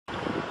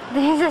Ito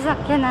yung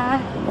sasakyan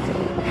na.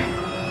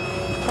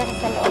 Tara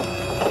sa loob.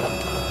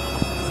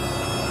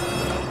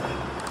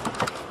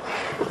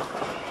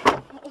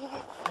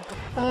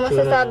 Ang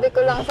masasabi ko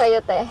lang sa'yo,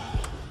 te.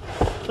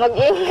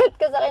 Mag-ingat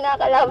ka sa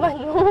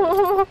kinakalaban mo.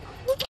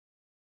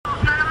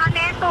 Naman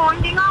ito,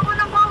 hindi nga ako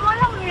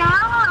nagwawalang niya.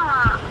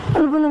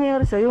 Ano ba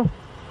nangyari sa'yo?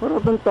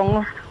 Parang tontong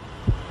mo.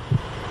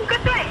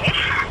 Kasi,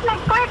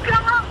 nag-park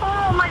lang ako.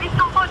 Umalis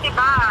ako, di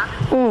ba?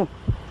 Oo.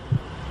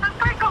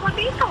 Nag-park ako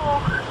dito.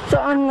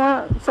 Saan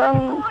nga?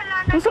 Saan?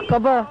 Nasaan ka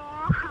ba?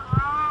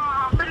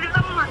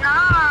 Bilisan mo na.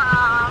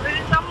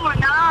 Bilisan mo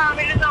na.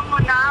 Bilisan mo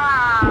na.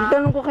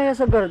 Magtanong ko kaya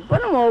sa guard,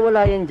 paano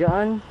mawawala yan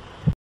dyan?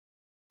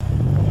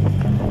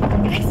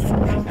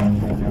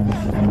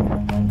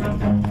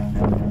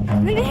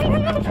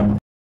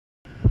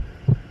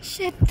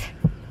 Shit.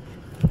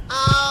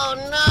 Oh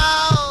no!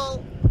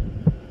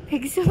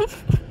 Exam.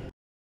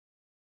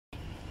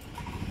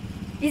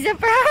 It's a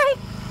prank!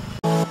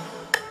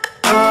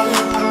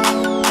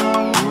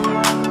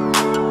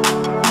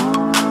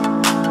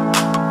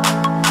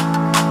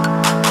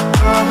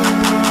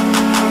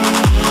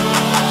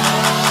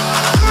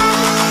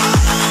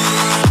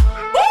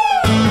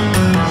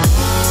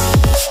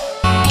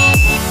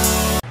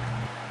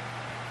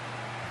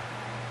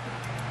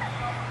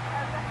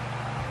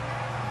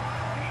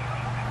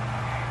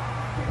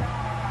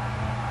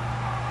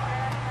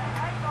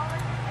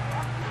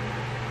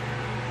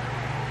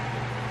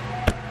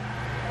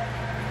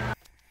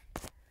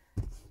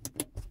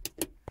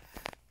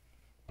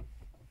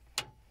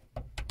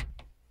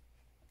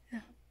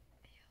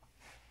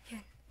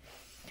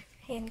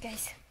 Ayan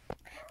guys,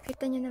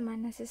 kita nyo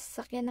naman, nasa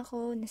sasakyan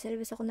ako, nasa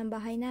labas ako ng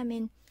bahay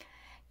namin.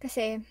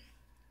 Kasi,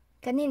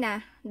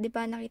 kanina, di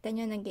ba nakita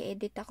nyo,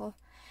 nag-e-edit ako.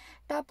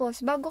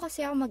 Tapos, bago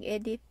kasi ako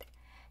mag-edit,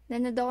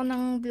 nanood ako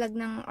ng vlog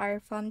ng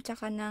R-Farm,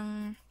 tsaka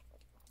ng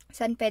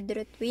San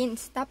Pedro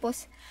Twins.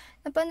 Tapos,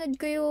 napanood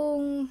ko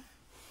yung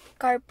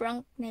car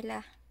prank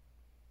nila.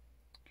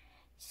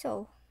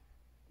 So,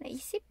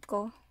 naisip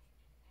ko,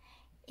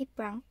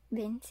 i-prank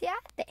din si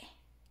ate.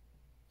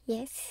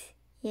 Yes,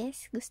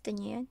 gusto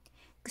niyo yun?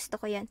 Gusto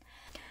ko yan.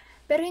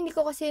 Pero hindi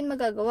ko kasi yun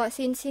magagawa.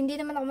 Since hindi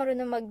naman ako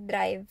marunong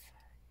mag-drive.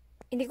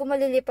 Hindi ko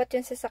malilipat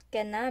yung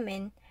sasakyan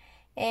namin.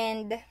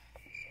 And,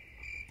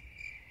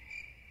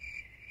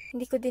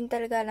 hindi ko din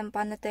talaga alam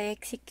paano to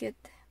execute.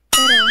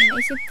 Pero,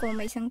 naisip ko,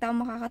 may isang tao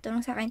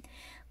makakatulong sa akin,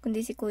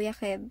 kundi si Kuya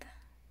Keb.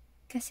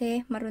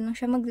 Kasi, marunong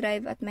siya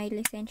mag-drive at may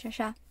lisensya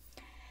siya.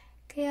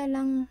 Kaya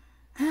lang,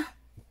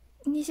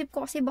 inisip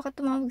ko kasi baka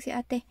tumawag si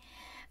ate.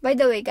 By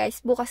the way,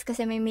 guys, bukas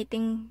kasi may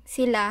meeting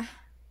sila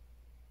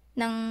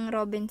ng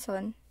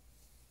Robinson,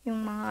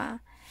 yung mga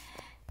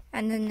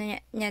ano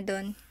niya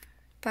doon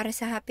para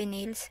sa Happy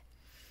Nails.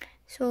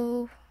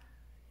 So,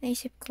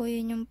 naisip ko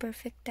yun yung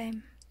perfect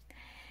time.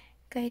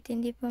 Kahit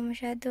hindi pa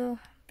masyado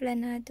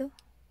planado.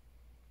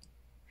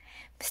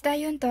 Basta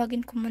yun,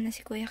 tawagin ko muna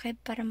si Kuya Keb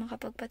para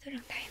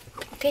makapagpatulong tayo.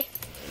 Okay?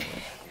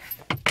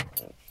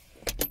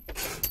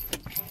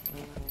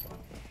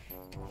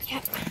 Yeah.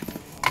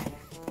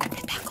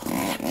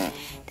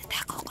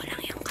 Tatago ko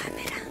lang yung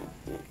camera.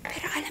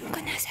 Pero alam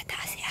ko nasa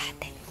taas si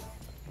ate.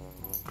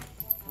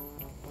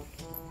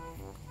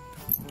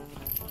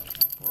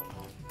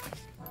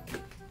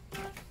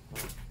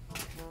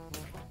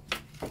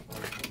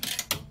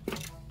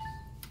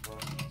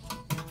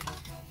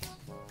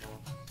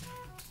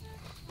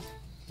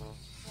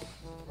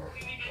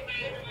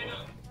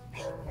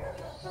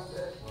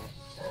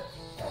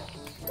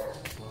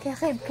 Kaya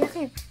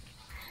Keb.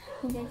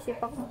 Hindi-isip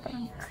ako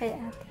parang kaya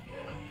ate.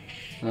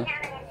 Ha?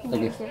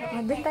 Hindi-isip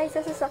ako. Doon tayo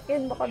sa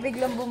sasakyan, baka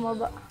biglang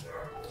bumaba.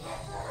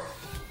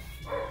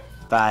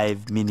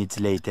 5 minutes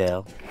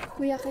later.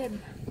 Kuya Keb,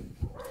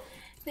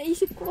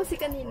 naisip ko kasi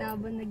kanina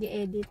habang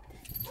nag-e-edit.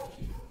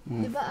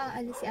 Diba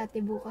aalis si ate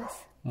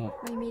bukas?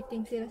 May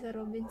meeting sila sa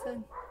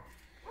Robinson.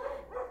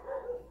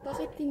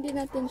 Bakit hindi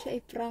natin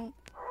siya i-prank?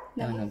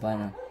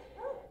 Paano?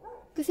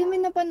 Kasi may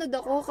napanood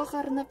ako,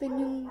 kakarnapin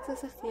yung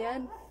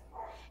sasakyan.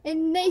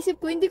 And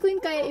naisip ko, hindi ko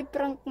yun kaya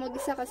i-prank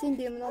mag-isa kasi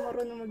hindi naman ako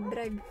marunong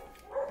mag-drive.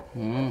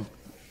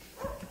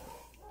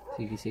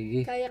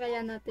 Sige. Kaya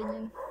natin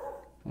yun.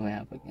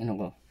 Mamaya pag ano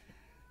ko.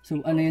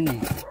 So ano yun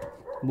eh.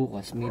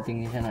 Bukas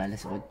meeting niya na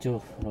alas 8.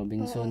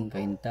 Robinson,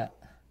 Kainta.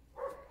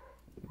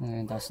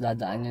 Ngayon, tapos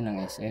dadaan niya ng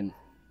SM.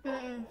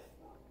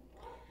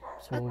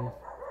 So,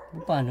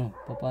 paano?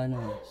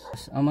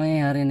 Ang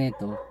mangyayari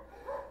nito,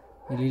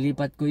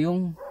 ililipat ko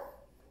yung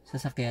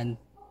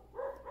sasakyan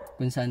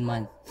kung saan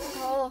man.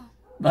 Oo.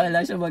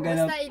 Bahala siya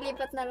maghanap. Basta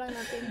ilipat na lang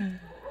natin.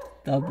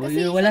 Tapos,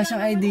 wala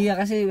siyang idea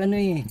kasi ano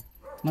eh.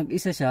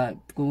 Mag-isa siya,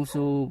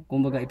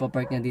 kumbaga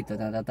ipapark niya dito,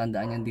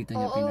 natatandaan niya dito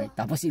niya pinark.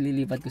 Tapos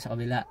ililipat ko sa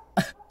kabila.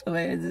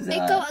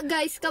 Ikaw,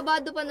 guys,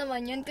 kabado pa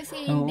naman yun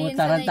kasi hindi yun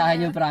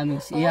tarantahan yung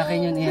promise.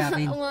 Iyakin yun.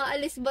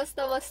 Umaalis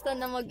basta-basta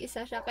na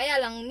mag-isa siya. Kaya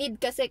lang, need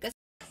kasi.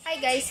 Hi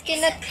guys,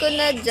 kinat ko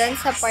na dyan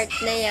sa part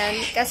na yan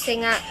kasi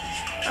nga,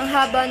 ang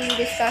haba ng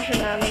discussion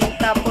namin.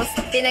 Tapos,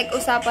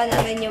 pinag-usapan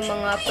namin yung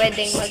mga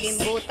pwedeng maging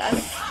butas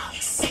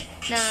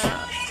na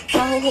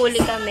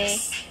mahuhuli kami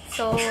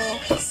So,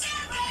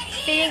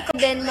 feeling ko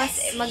din mas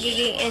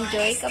magiging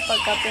enjoy kapag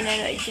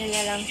pinanood nyo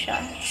na lang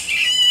siya.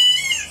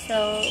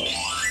 So,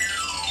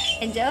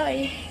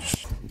 enjoy!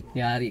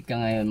 Yari ka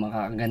ngayon,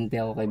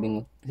 makakaganti ako kay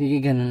Bingot. Sige,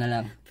 ganun na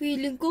lang.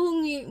 Feeling ko,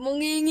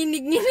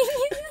 manginginig-nginig.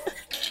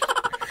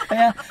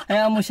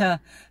 Hayaan mo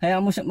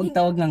siya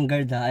magtawag ng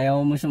guard ha.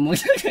 Hayaan mo siya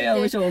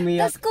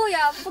umiyak. Tapos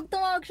kuya, pag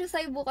tumawag siya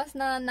sa'yo bukas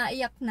na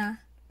naiyak na,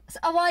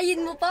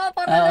 awayin mo pa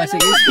para Oo,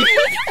 sige.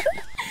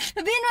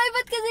 Sabihin mo,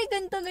 ba't kasi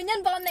ganito,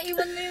 ganyan? Baka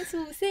naiwan mo yung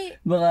susi.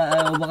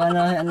 Baka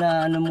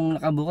na ano mong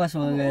nakabukas.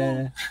 Mga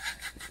ganyan.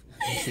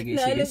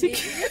 Sige.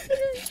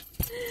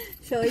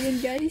 So, yun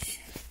guys.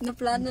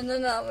 Naplano na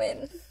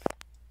namin.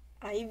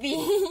 Ivy.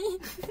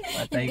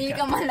 Hindi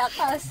ka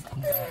malakas.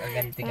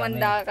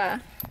 Umanda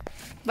ka.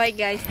 Bye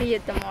guys. See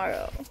you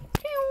tomorrow.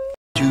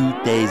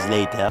 2 days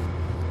later.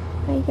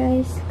 Hi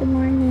guys. Good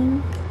morning.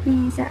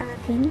 Sa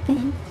akin.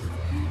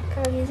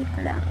 Kagising ko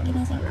lang.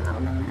 Ginising lang ako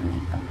ng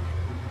nanay ko.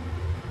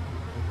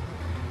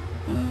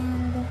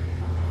 And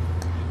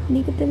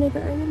hindi ko talaga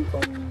alam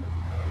kung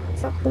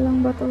sakto lang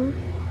ba to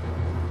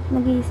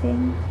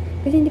nagising.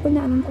 Kasi hindi ko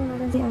na alam kung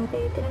nasan si ate.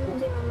 Tinanong ko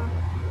si mama.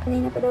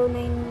 Kanina pa daw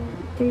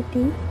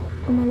 9:30.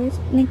 Umalis.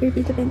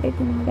 9:30 to 10:30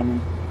 mga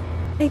ganun.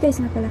 Ay guys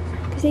nga pala.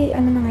 Kasi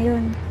ano na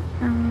ngayon.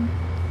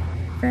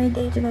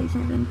 Friday, July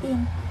 17.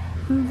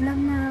 Yung vlog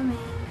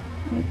namin.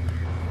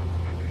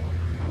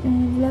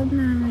 Yung vlog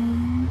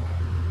namin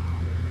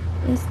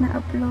is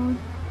na-upload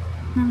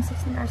ng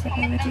 16 hours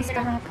ago, which is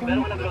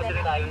kahapon.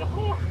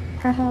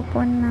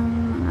 Kahapon ng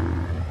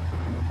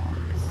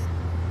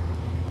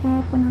mga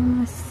 8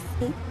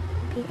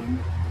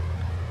 p.m.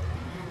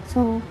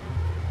 So,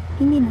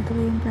 hindi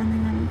natuloy yung plano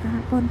namin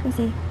kahapon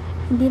kasi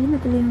hindi rin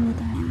natuloy yung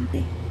meeting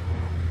namin.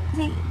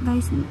 Kasi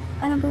guys,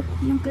 alam ko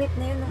yung clip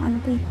na yun ng ano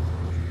to eh,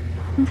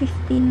 ng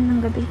 15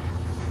 ng gabi.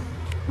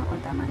 Oo,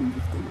 tama, ng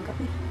 15 ng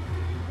gabi.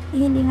 Eh,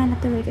 hindi nga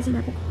natuloy kasi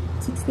dapat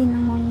 16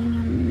 ng morning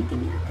yung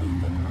meeting ni ate.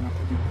 Hindi naman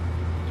natuloy.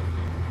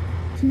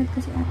 Sunod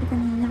kasi ate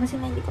kanina kasi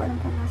na hindi ko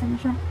alam kung nasa na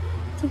siya.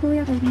 Si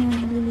kuya kasi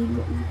ngayon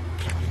naliligo na.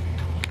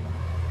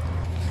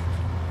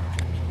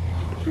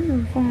 Ano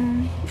ba?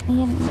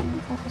 Ayan,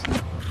 tapos na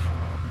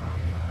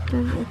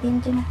 12:18,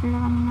 sinapila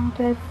kami ng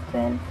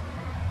 12:12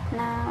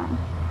 na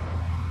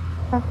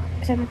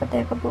sabi ko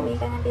tayo, pag uwi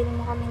ka na, bili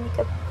mo kami ni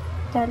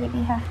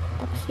Jollibee ha.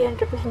 Tapos yun,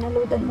 tapos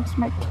sinaloadan mo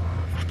smart.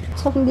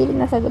 So, hindi rin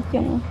nasagot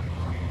yung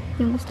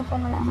gusto ko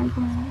malaman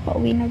kung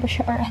pauwi na ba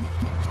siya or ano.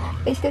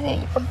 Guys,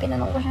 kasi pag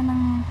tinanong ko siya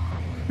ng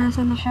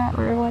nasa na siya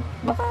or what,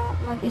 baka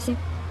mag-isip.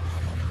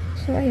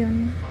 So,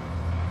 ayun.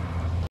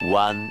 1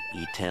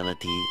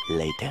 eternity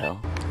later.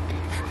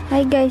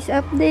 Hi guys,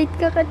 update,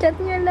 kakachat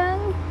niya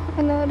lang.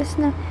 Ano oras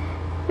na?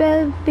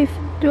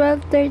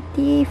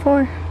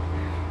 12:34.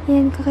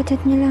 Yan,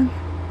 kakachat niya lang.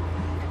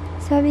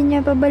 Sabi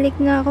niya, pabalik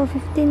na ako.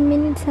 15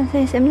 minutes na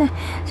sa SM na.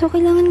 So,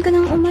 kailangan ka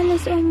nang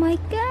umalis. Oh my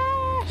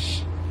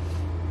gosh!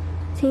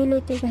 See you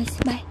later guys.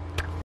 Bye!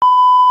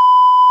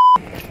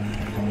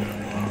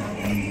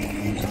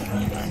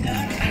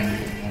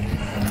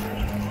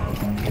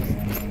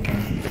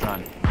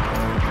 Run.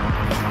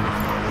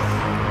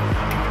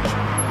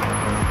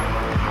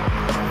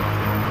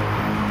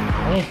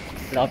 Ay,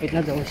 lapit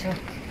na daw siya.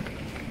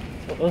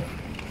 Oo.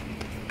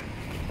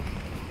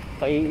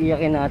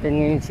 Paiiyakin natin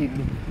ngayon si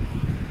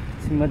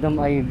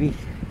Madam Ivy.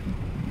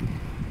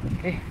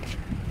 Okay.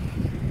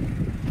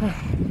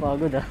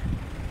 Pagod ah.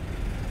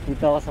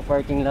 Dito ako sa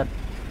parking lot.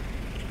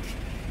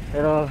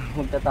 Pero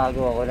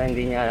magtatago ako na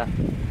hindi niya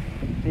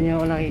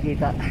ako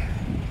nakikita.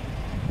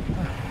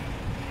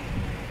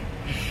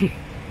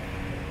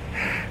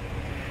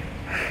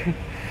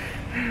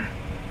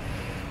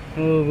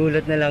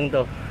 Gugulat na lang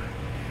to.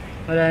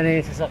 Wala na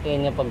yung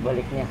sasakyan niya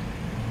pagbalik niya.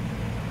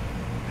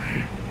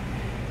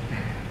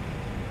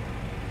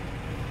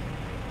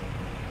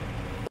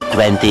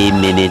 Twenty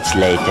minutes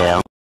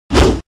later.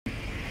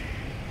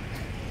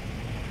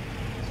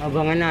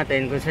 Abangan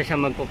natin kung saan siya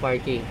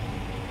magpo-parking.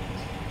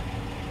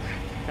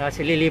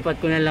 Kasi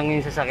lilipat ko na lang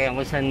yung sasakyan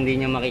kung saan hindi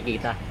niya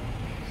makikita.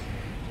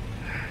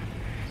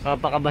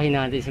 Papakabahin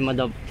natin si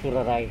Madam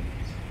Puraray.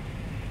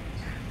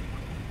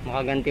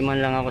 Makaganti man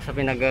lang ako sa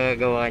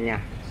pinagagawa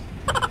niya.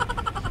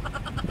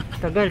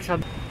 Tagal,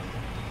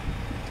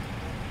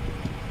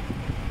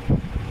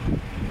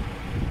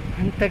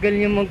 ang tagal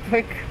niya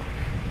mag-park.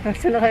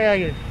 Nasaan na kaya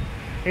yun?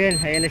 Ayan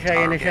na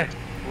siya.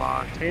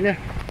 Ayan na.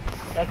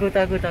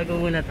 Tago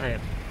muna tayo.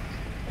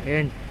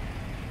 Ayan.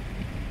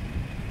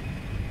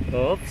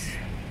 Oops.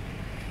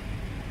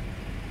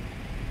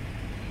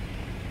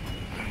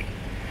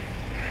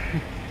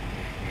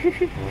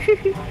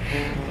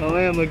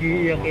 Mamaya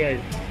mag-iiyak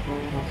yan.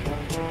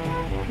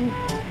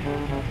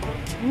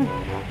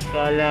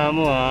 Kala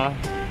mo ha,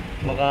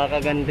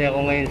 makakaganti ako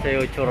ngayon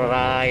sa'yo,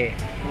 churaray.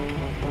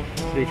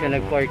 Doon siya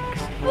nag-park.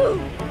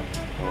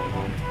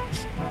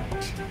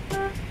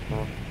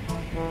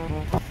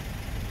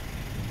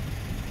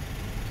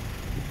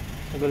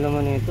 Tagal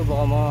naman ito,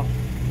 baka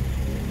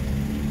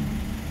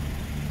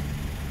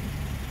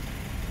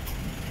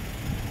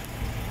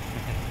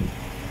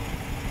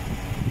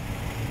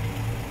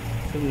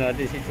zoom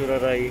natin si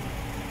Churaray.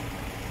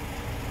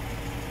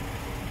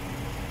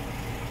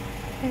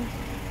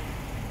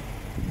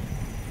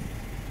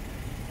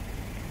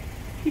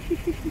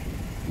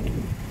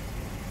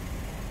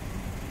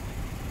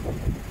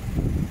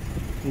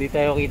 Hindi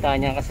tayo kita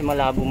niya kasi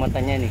malabo mata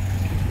niyan eh.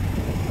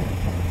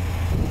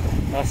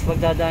 Tapos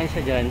pag dadaan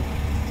siya dyan,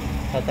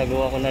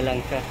 tataguan ko na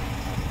lang siya.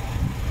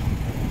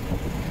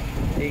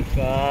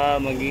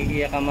 Ika,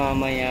 mag-iiyak ka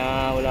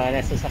mamaya, wala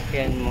na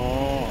sasakyan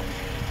mo.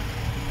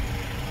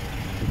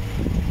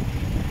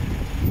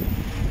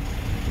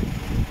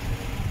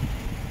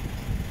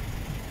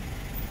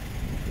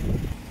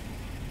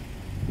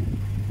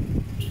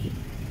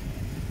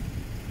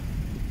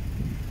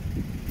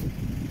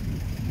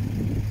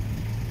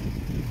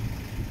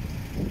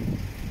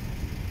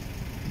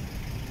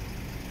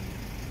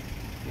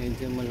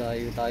 Medyo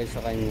malayo tayo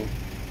sa kanya.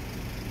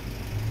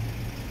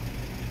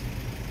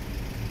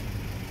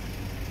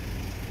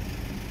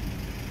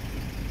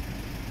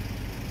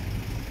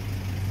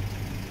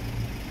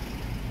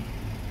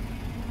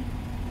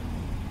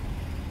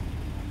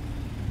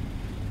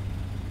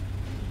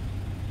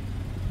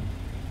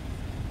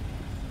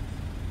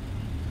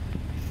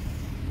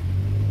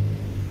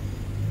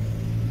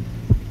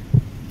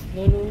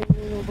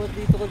 No, ba't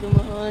dito ka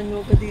dumaan?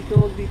 Huwag ka dito,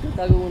 huwag dito.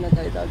 Tago muna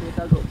tayo,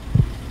 tago.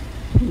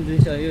 Doon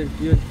siya, yun.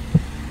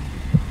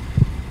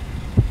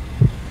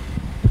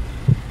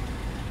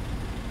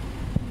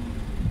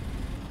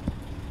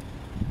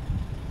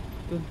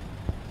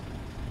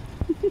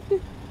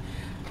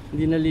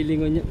 Hindi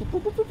nalilingon niya.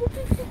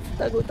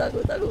 Tago.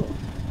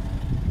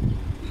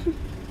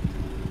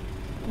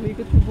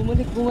 Umikot,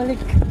 bumalik.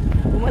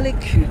 Bumalik.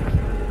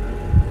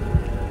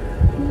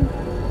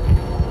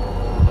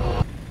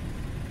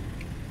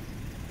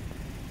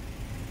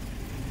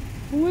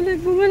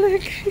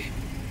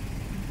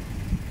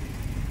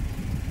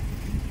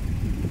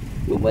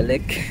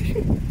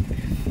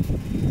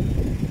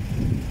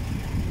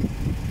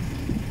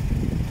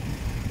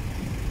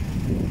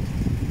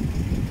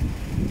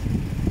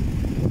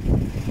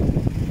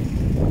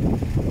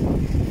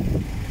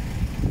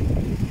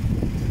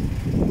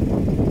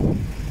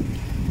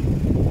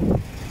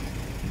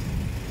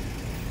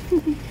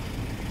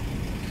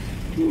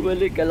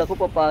 Bumalik, kala ko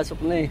papasok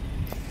na eh.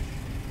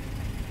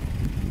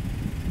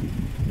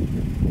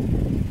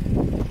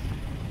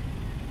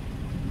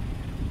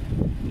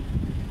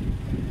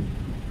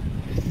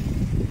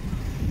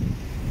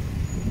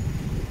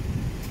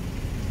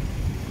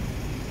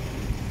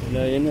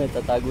 Wala, yan na,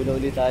 tatago na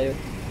ulit tayo.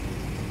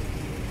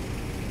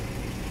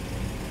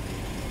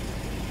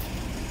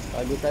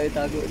 Tago.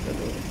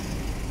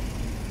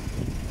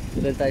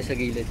 Doon tayo sa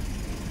gilid.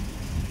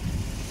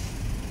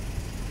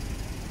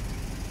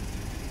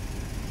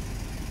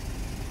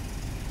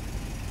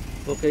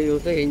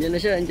 Okay, andyan na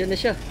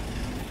siya.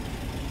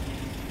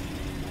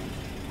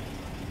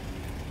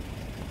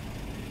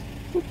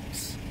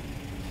 Oops.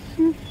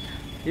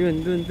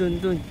 Yun,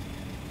 dun.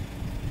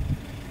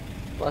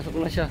 Pasok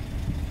na siya.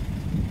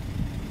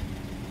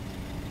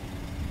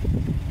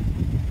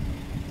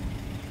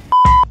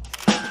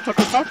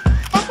 Represent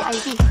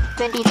SIV,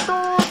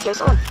 22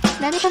 years old,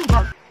 Venetian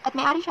Job, at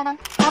may-ari siya ng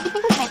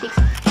Everything Cosmetics,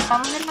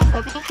 kasama na rin ng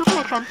Everything Shoe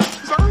Collection,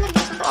 isang owner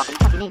niya sa Tao ng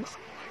Happy Names.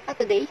 At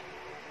today,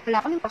 wala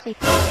kaming paki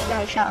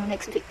dahil siya ang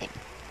next victim.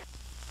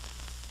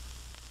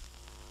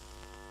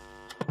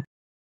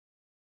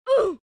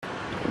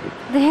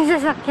 Dahil yung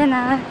sasakyan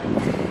na.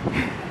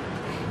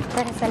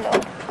 Tara sa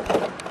loob.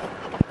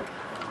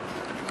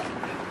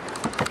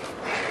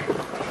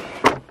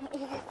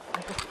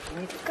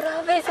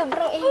 Grabe,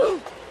 sobrang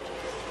init.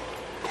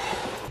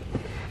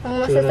 Ang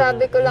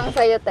masasabi ko lang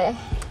sa'yo, te,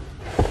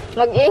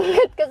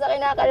 mag-ingat ka sa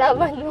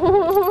kinakalaban mo.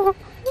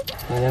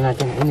 Wala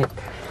natin init.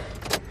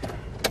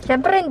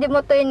 Siyempre, hindi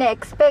mo to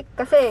ina-expect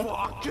kasi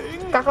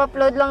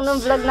kaka-upload lang ng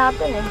vlog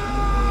natin eh.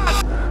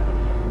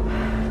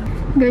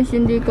 Guys,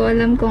 hindi ko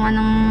alam kung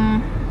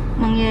anong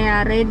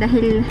mangyayari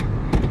dahil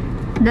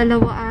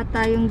dalawa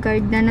ata yung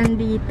guard na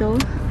nandito.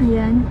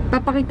 Ayan.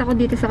 Papakita ko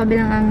dito sa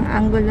kabilang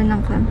angulo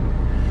ng cam.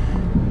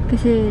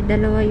 Kasi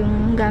dalawa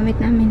yung gamit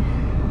namin.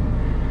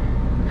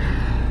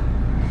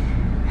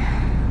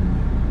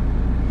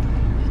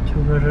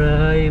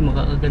 Churaray,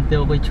 makakaganti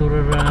ako kay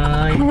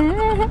Churaray.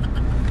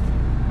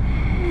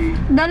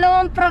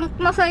 Dalawang prank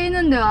na sa'yo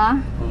nun, di ba?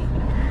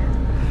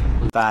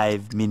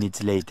 5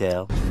 minutes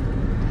later.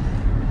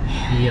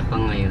 Iyak pa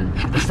ngayon.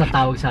 Tapos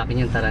natawag sa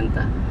akin yung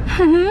taranta.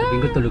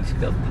 Sabi ko tulog si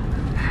Gab.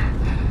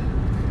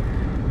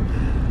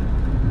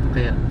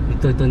 Kaya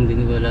ito hindi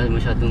wala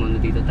masyadong ano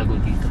dito, tago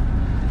dito.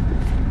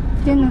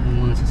 Yan o.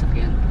 Yung mga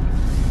sasakyan.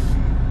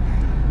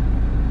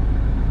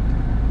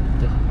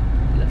 Ito.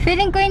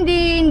 Feeling ko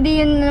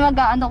hindi yun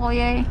mag-ano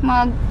kuya eh.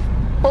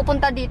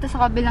 Pupunta dito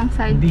sa kabilang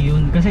side. Hindi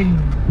yun. Kasi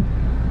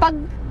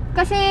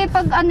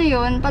pag ano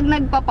yun, pag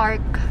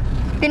nagpa-park,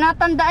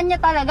 tinatandaan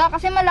niya talaga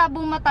kasi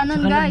malabong mata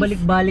nun, guys.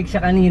 Balik-balik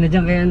siya kanina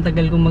dyan kaya ang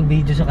tagal kong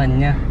mag-video sa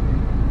kanya.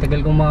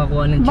 Tagal kong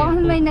makakuha ng check. Baka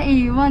may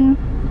naiwan.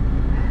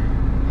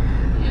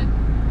 Ayan.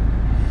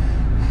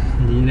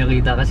 Hindi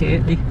nakita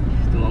kasi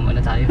tumama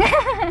na tayo.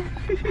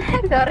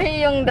 Sorry,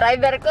 yung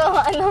driver ko,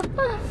 ano.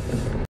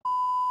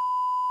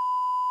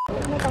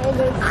 Ako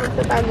guys,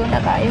 tatago na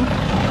tayo.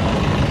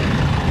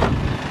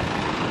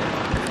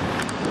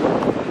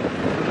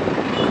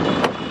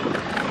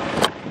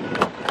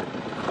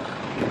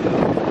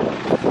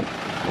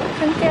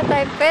 Saan kaya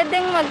tayo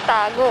pwedeng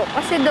magtago?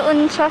 Kasi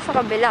doon siya sa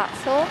kabila.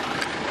 So,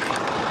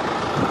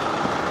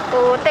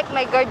 putek,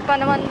 may guard pa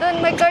naman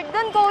doon. May guard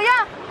doon, kuya!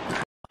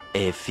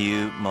 A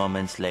few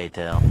moments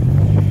later.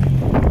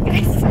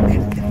 Guys,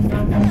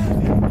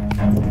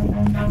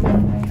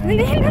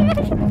 hindi naman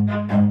siya.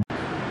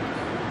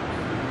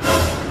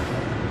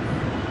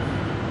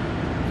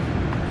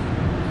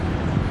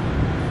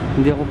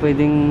 Hindi ako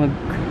pwedeng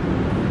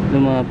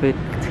lumapit.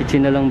 Si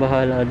Chin na lang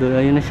bahala doon.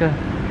 Ayun na siya.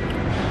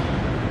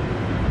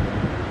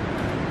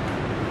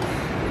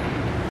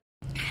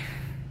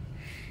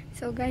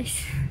 So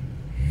guys,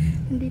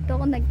 nandito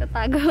ako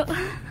nagtatago.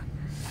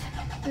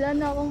 Wala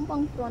na akong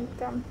pang front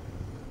cam.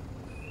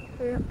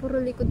 Kaya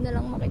puro likod na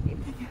lang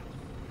makikita niya.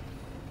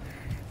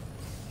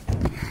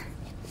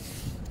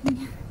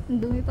 Ang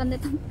dumi pa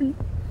nito. Hindi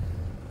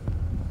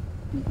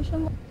ko siya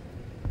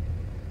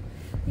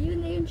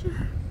ayun siya.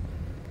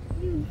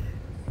 Ayun.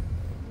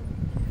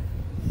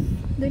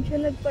 Doon siya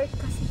nag-park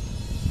kasi.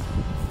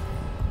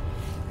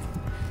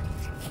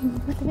 Hindi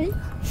ba tayo?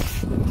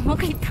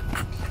 Makita ko.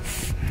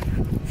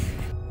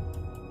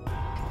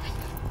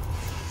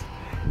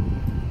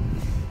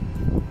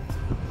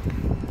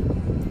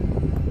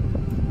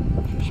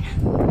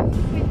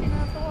 May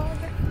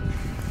tinatawagan.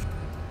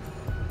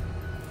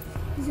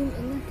 Zoom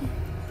in natin.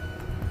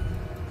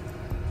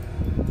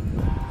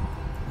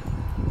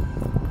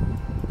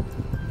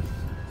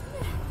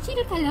 Chill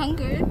ka lang,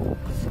 girl.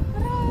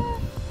 Parang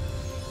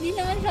hindi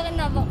naman siya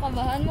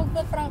kinabakabahan.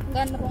 Magpa-prank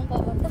gun ka ba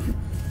to?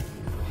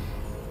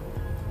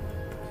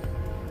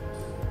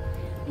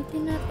 May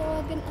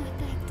tinatawagan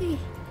ata ito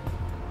eh.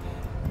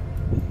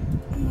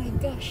 Oh my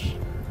gosh.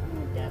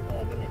 May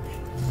tinatawagan ito.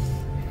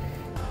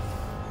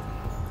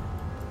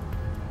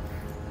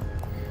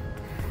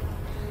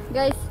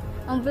 Guys,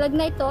 ang vlog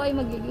na ito ay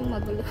magiging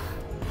magulo.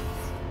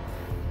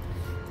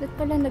 Ba't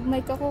pala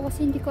nag-mic ako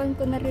kasi hindi ko alam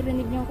kung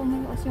naririnig niyo kung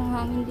malakas yung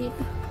hangin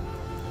dito.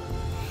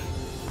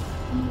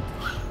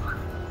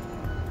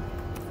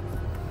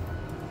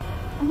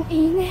 Ang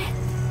init.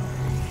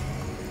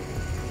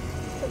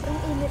 Sobrang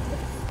init.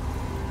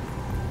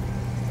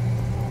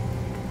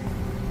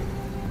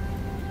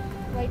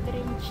 Wide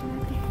range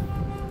natin.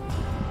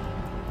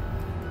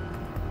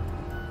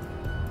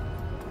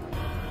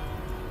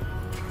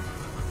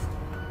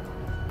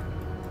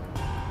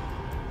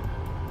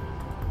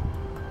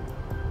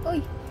 Uy!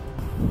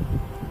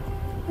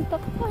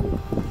 Natakpan.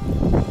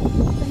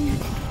 Saan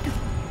natin dito?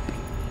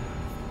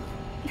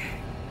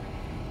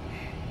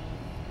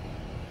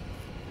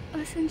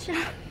 Asan siya?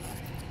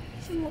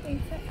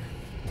 Sumukita.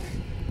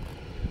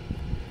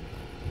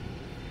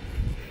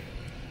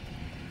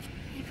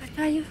 Lipat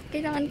tayo.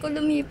 Kailangan ko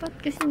lumipat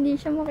kasi hindi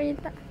siya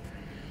makita.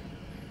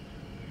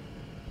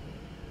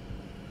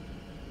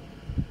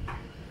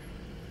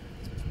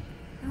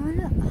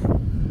 Wala.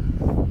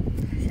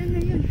 Saan na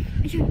yun?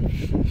 Ayun.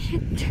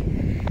 Shit.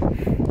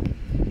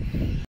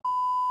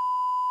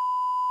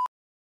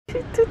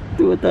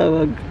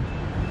 Tumatawag.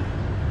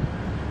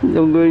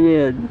 Number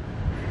niya yan.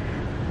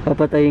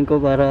 Papatayin ko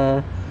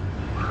para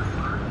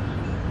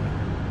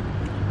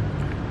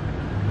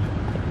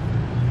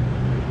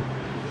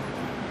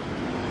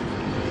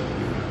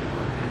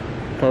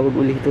tawag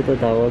ulit ito,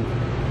 tatawag.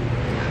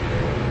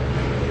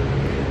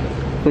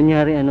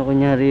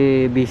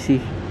 Kunyari busy.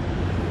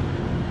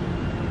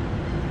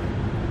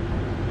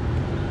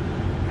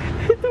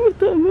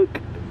 Tumatawag.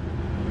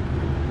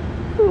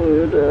 Oh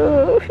no.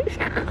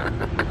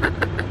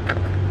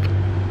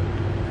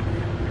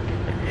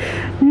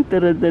 Yung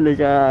taranta na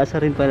siya,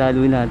 aasarin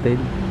palalo natin.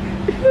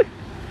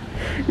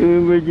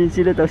 Yung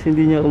emergency na tapos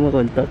hindi niya ako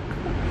makontak.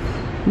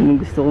 Yung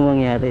gusto kong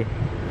mangyari.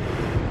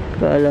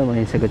 Paala mo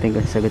yun, sagutin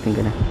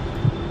ka na.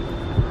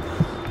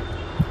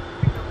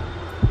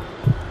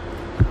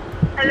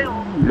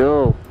 Hello?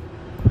 Hello?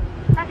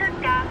 Asan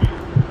ka?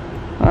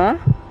 Ha?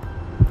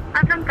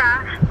 Asan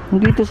ka?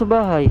 Dito sa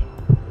bahay.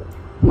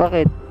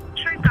 Bakit?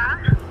 Sure ka?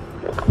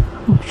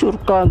 Sure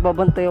ka,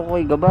 babantay ako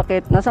kay Ga.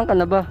 Bakit? Nasaan ka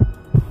na ba?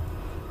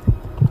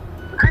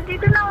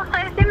 Andito na ako sa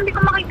SM, hindi ko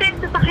makita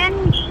yung sasakyan.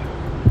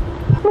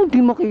 Hindi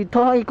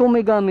makita, ikaw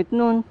may gamit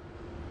nun.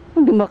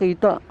 Hindi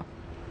makita.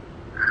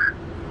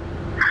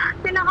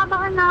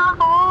 Pinakabahan na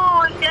ako.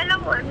 Hindi alam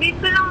mo,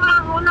 dito lang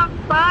ako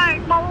nag-park.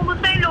 Maubos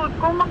na yung load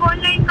ko,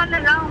 mag-online ka na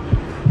lang.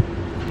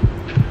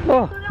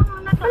 Oh,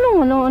 Ito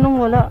lang, anong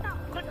wala?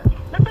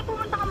 Basta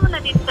pumunta ka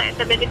muna dito sa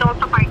SM, dito ako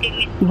sa parking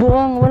lot.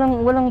 Buang,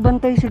 walang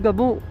bantay si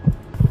Gabo.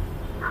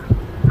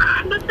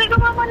 Basta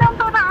gawa mo lang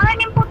paraan,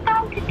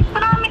 importante.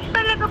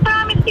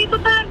 Promise dito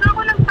talaga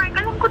ako nag-park.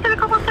 Alam ko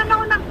talaga kung saan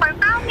ako nag-park,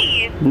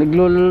 promise.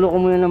 Naglololo ko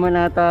muna naman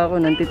ata ako,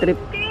 nantitrip.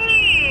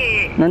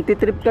 Hindi.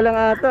 Nantitrip ka lang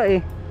ata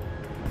eh.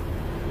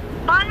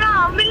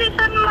 Paano?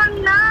 Bilisan mo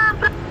na.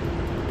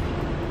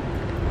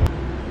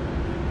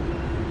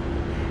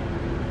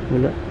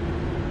 Wala.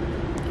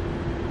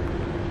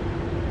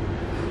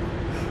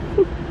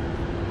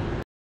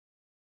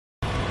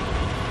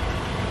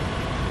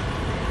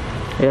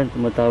 Ayan,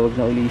 tumatawag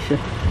na uli siya.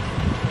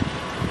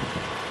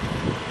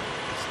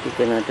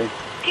 Sticker natin.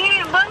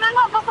 Ba na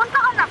nga, papunta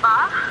ka na ba?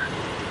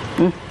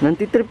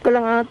 Nantitrip ka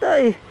lang ata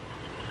eh.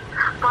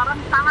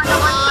 Parang tanga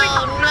naman to,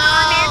 itang na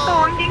nito.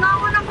 Hindi nga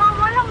ako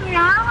nagwawalang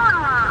niya.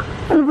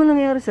 Ano ba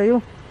nangyari sa'yo?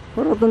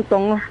 Parang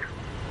tuntong mo.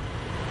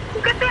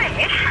 Kasi,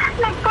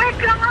 nag-park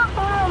lang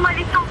ako.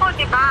 Umalis ako,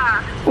 di ba?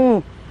 Oo.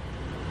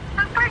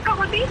 Nag-park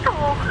ako dito.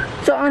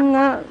 Saan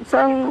nga?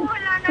 Saan?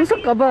 Wala na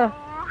Saan ka ba?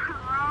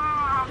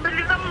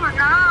 Bilisan mo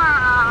na.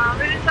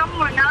 Bilisan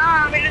mo na.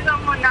 Bilisan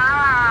mo na.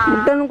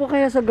 Magtanong ko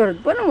kaya sa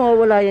guard, paano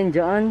mawawala yan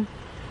dyan?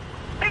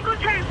 Ay, kung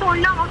cellphone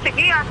lang. O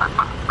sige,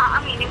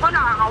 aaminin ko,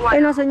 nakakawala. Ay,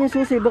 nasan yung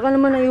susi? Baka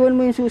naman naiwan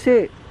mo yung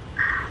susi.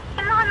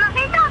 Ano ka lang?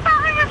 Ay, nasa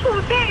akin yung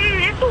susi.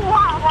 Ito,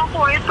 hawa ko.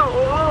 Ito,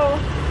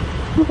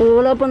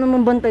 Wala pa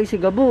naman bantay si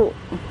Gabo.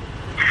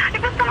 Eh,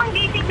 basta mang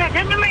gising ka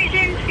dyan,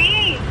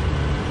 emergency.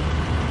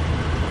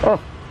 Oh,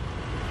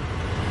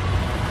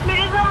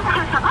 Bilisan mo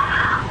na.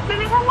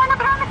 Bilisan mo na,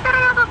 promise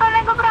talaga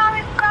talaga,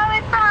 promise.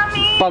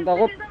 Pag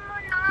ako- Bilisan mo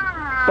na.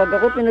 pag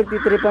ako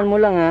pinagtitripan mo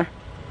lang ha.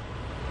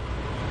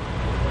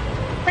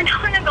 Ano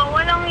ko nagawa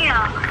lang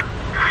yan?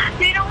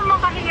 Hindi na ako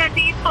makahinga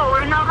dito.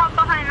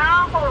 Nakabahan na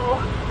ako.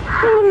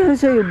 Ano nangyari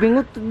sa'yo?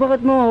 Bingot,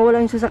 bakit mawawala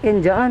yung sasakyan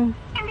dyan?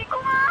 Hindi ko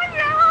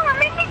alam.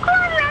 Hindi ko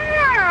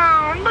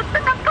alam. Basta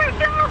nag-park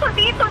lang ako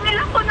dito.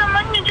 Nilak ko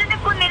naman yun. Diyan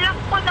ko nilak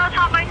ko na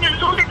sa akin yung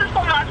susi. Tapos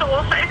pumasok ko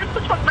sa isip.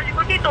 Tapos pagbalik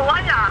ko dito,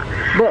 wala.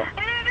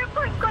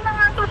 I-report ko na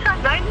nga to sa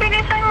guide.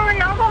 Bilisan mo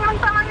na.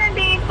 Pumunta ka na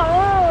dito.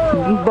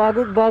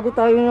 Bago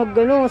tayo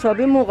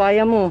sabi mo,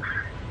 kaya mo.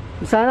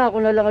 Sana ako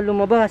na lang ang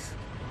lumabas.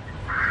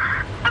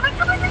 Bakit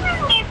ka ba na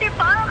yung isip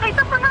pa?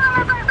 Kita pa na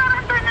nga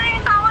nataranta na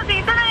yung tao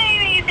dito.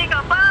 Nangyayisi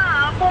ka pa.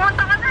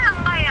 Pumunta ka na lang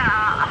kaya.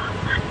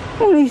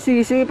 Ano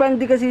isisi? Paano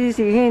di ka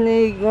sisisihin?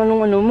 Eh,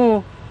 anong ano mo?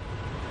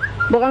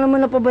 Baka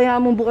naman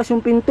napabayaan mong bukas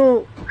yung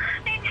pinto.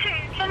 Hindi.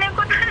 Sanay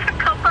ko talaga.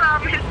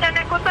 Promise.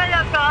 Sanay ko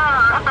talaga.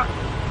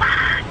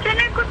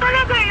 Sanay ko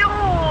talaga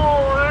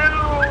yun.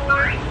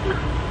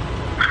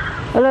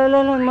 Ala,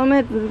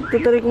 mamet.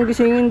 Tutari kong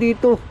gisingin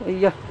dito.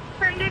 Ay,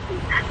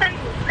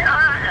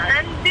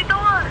 Dito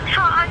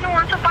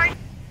sa park.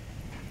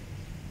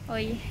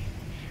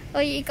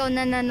 Oy, ikaw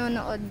na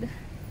nanonood.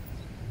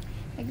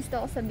 May gusto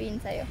ko sabihin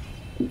sa'yo.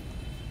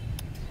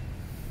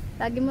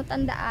 Lagi mo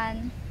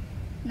tandaan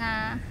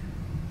na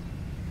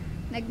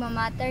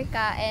nagmamatter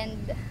ka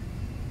and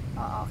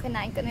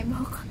kinain ko na yung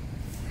buhok.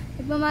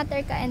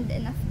 Nagmamatter ka and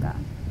enough ka.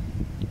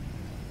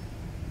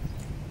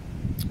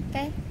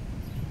 Okay?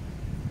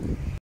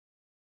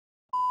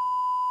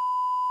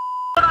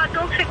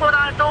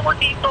 Sigurado ko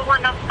dito ko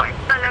nag-park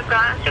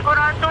talaga.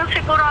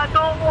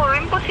 Sigurado ko.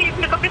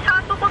 Imposible.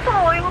 Kabisado ko to.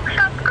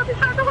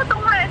 Kabisado ko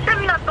tong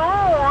SM na to.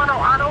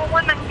 Araw-araw ko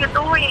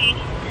nandito eh.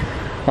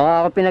 baka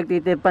ako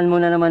pinagtitipan mo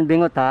na naman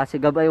bingot ha. Si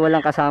Gabay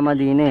walang kasama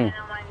din eh.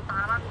 Naman,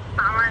 parang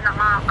tama na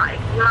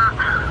makakaigma.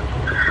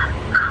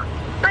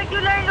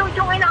 Regular load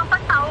yung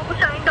inapatawag ko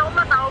sa'yo. Hindi ako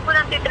matawag ko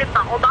nang-titrip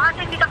ako. Baka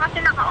hindi ka kasi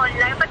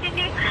naka-online. Ba't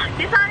hindi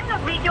sana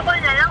nag-video call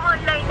na lang,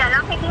 online na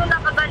lang. Hindi mo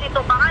nakaganito.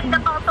 Baka hindi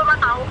pa ako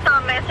tumatawag sa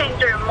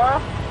messenger mo.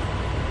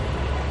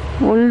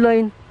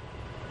 Online.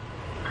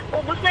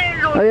 Ubus na yung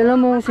load. Ay, alam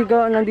mo, siga,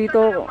 nandito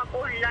ako.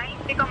 Mag-online,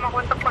 hindi ka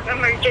makontak pag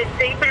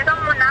emergency. Bilisan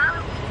mo na.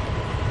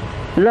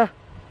 Hala,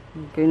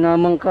 kay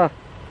naman ka.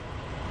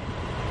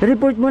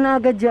 Report mo na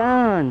agad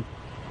dyan.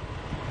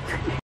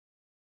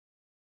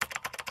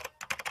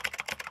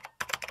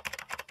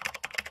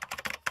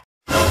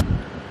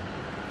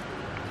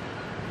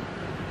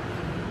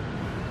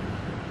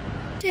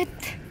 Shit.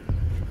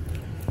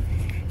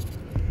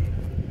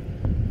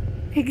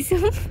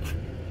 Exam.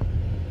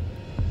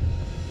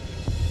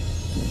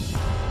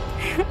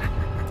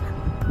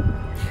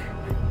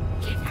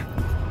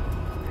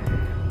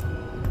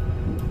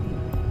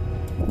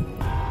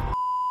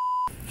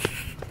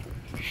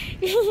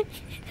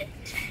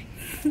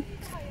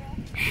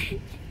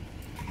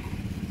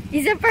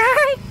 Is a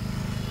prank!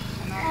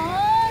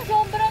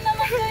 Sobra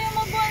naman kayo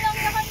magwalang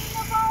na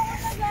kanina pa ako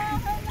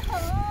nag-aakan.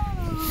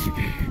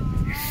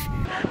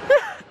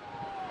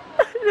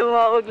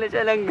 Lumawag na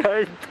siya ng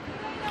guard.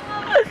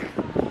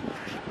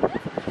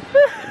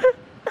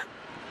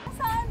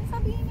 Saan?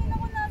 Sabihin nila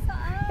kung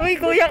nasaan. Uy,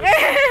 kuya ka!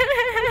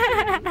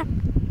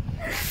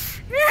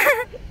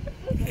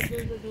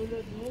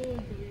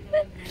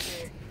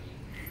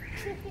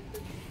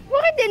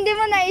 Bakit hindi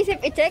mo naisip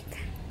i-check?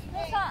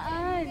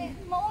 Nasaan?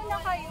 Mauna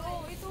kayo.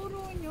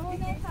 Ituro nyo.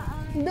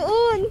 Nasaan?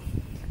 Doon!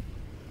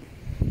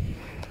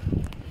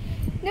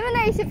 Hindi mo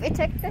naisip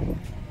i-check?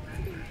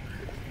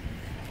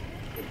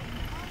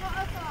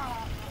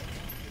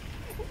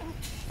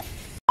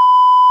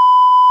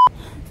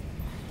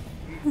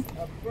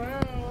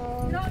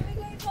 Grabe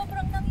kayo.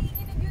 Sobrang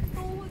nanginginig yung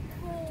tuhod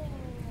ko.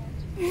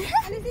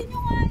 Alisin nyo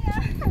nga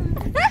yan.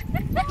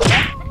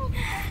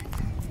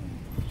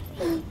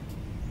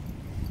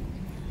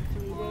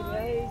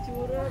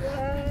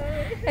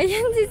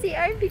 Ayan si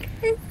CRB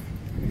guys.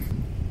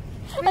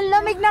 Ang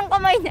lamig ng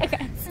kamay niya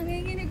guys.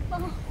 Nanginginig pa.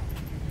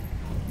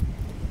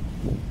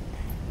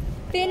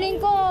 Feeling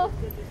ko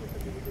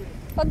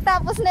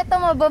Pagtapos nito,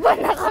 mababa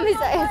na kami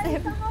sa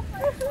SM.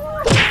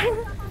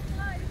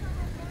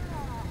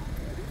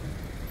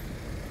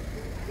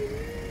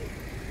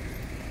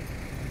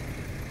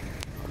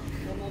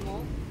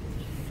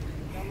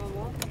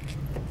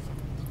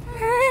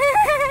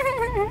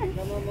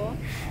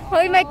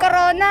 Hoy, may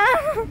corona!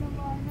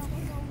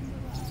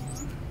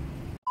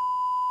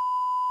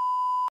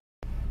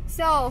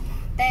 So,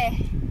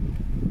 te,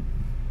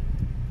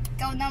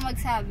 ikaw na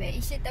magsabi,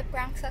 is it a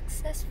prank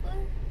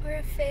successful or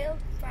a failed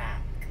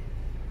prank?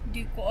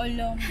 Hindi ko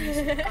alam.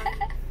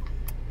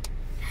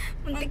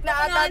 Muntik na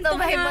ata ito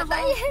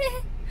mahimatay.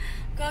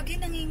 Gagi,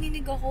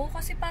 nanginginig ako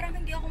kasi parang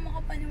hindi ako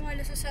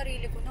makapaniwala sa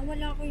sarili ko na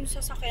wala ko yung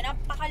sasakyan.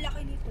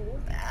 Napakalaki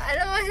nito.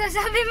 Ano mo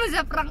sasabi mo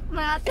sa prank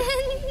natin?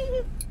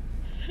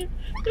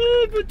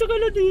 Punta ka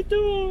na dito.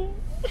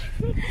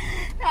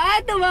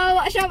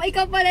 Tumawa siya.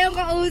 Ikaw pala yung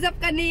kausap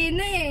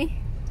kanina eh.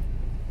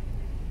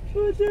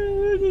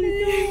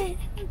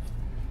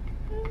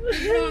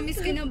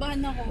 Promise,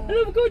 kinabahan ako.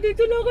 Alam ko,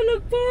 dito lang ako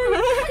nagpark.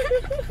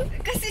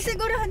 Kasi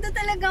sigurado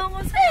talaga ako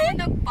saan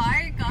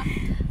nagpark ah.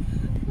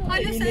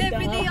 Halos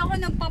everyday ako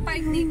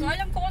nagpa-park dito.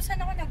 Alam ko kung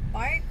saan ako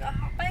nagpark.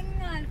 Paling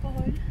na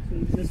alcohol.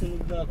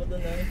 Sunod na ako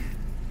doon eh.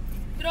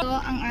 Ito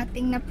ang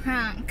ating na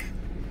prank.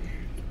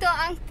 Ito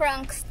ang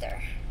prankster.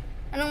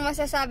 Anong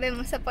masasabi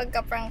mo sa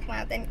pagka-prank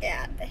natin kay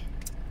ate?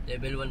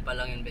 Level 1 pa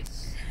lang yun,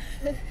 bes.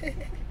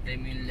 Try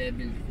mo yung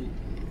level 2.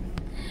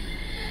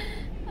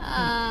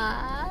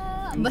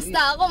 Basta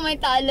ako may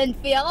talent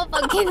fee ako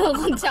pag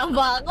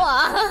kinukunsaba ako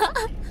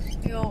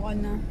Ayoko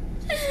na.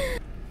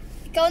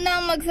 Ikaw na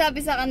ang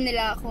magsabi sa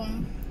kanila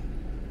kung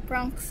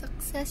prank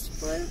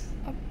successful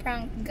o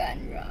prank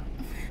gone wrong.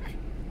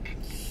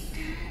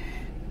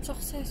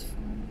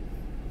 Successful.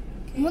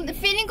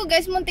 Feeling ko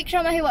guys, muntik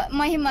siya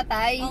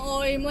mahimatay. Ang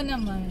OA mo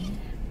naman.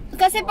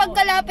 Kasi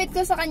pagkalapit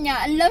ko sa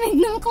kanya, ang lamig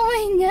ng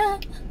kamay niya.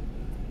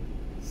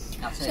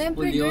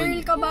 Siyempre girl,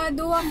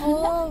 kabado ako.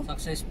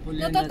 Successful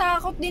yan.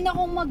 Natatakot din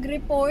akong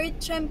mag-report.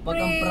 Siyempre.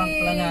 Pag ang prank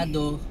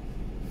planado.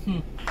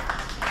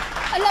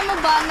 Alam mo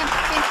ba,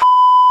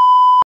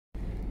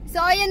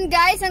 So ayun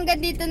guys, hanggang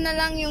dito na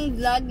lang yung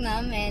vlog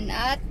namin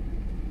at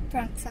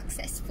prank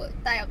successful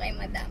tayo kay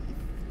Madam.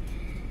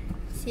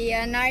 See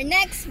you on our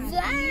next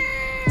vlog!